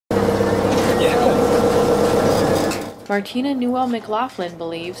Martina Newell-McLaughlin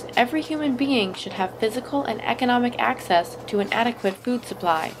believes every human being should have physical and economic access to an adequate food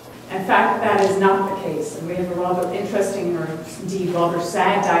supply. In fact, that is not the case, and we have a rather interesting, or indeed rather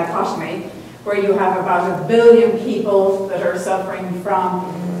sad dichotomy, where you have about 1 billion people that are suffering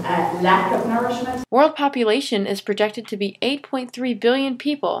from lack of nourishment. World population is projected to be 8.3 billion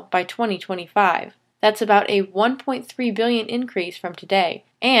people by 2025. That's about a 1.3 billion increase from today,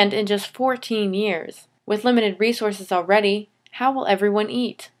 and in just 14 years. With limited resources already, how will everyone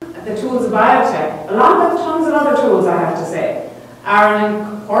eat? The tools of biotech, along with tons of other tools, I have to say, are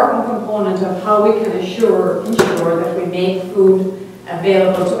an important component of how we can ensure that we make food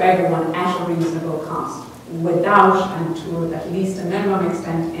available to everyone at a reasonable cost, without, and to at least a minimum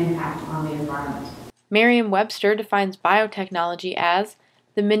extent, impact on the environment. Merriam-Webster defines biotechnology as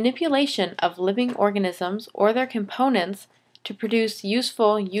the manipulation of living organisms or their components to produce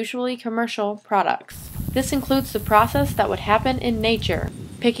useful, usually commercial, products. This includes the process that would happen in nature,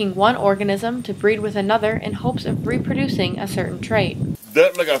 picking one organism to breed with another in hopes of reproducing a certain trait.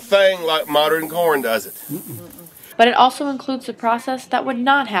 Doesn't look a thing like modern corn, does it? But it also includes the process that would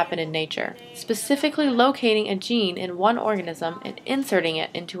not happen in nature, specifically locating a gene in one organism and inserting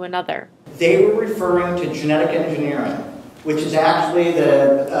it into another. They were referring to genetic engineering, which is actually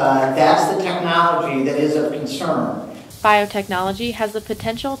that's the technology that is of concern. Biotechnology has the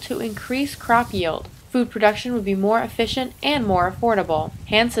potential to increase crop yield. Food production would be more efficient and more affordable.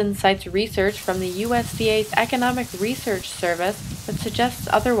 Hansen cites research from the USDA's Economic Research Service that suggests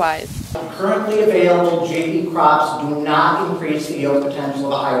otherwise. Currently available JP crops do not increase the yield potential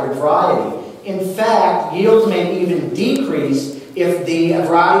of a hybrid variety. In fact, yields may even decrease if the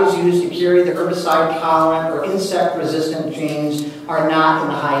varieties used to carry the herbicide-tolerant or insect-resistant genes are not in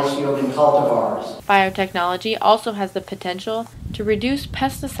the highest yielding cultivars. Biotechnology also has the potential to reduce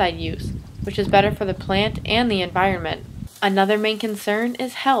pesticide use, which is better for the plant and the environment. Another main concern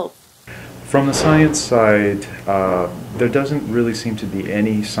is health. From the science side, there doesn't really seem to be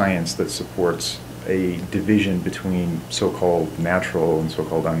any science that supports a division between so-called natural and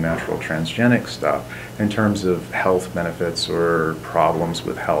so-called unnatural transgenic stuff in terms of health benefits or problems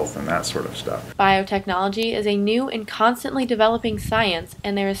with health and that sort of stuff. Biotechnology is a new and constantly developing science,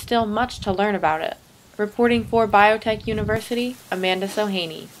 and there is still much to learn about it. Reporting for Biotech University, Amanda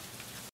Sohaney.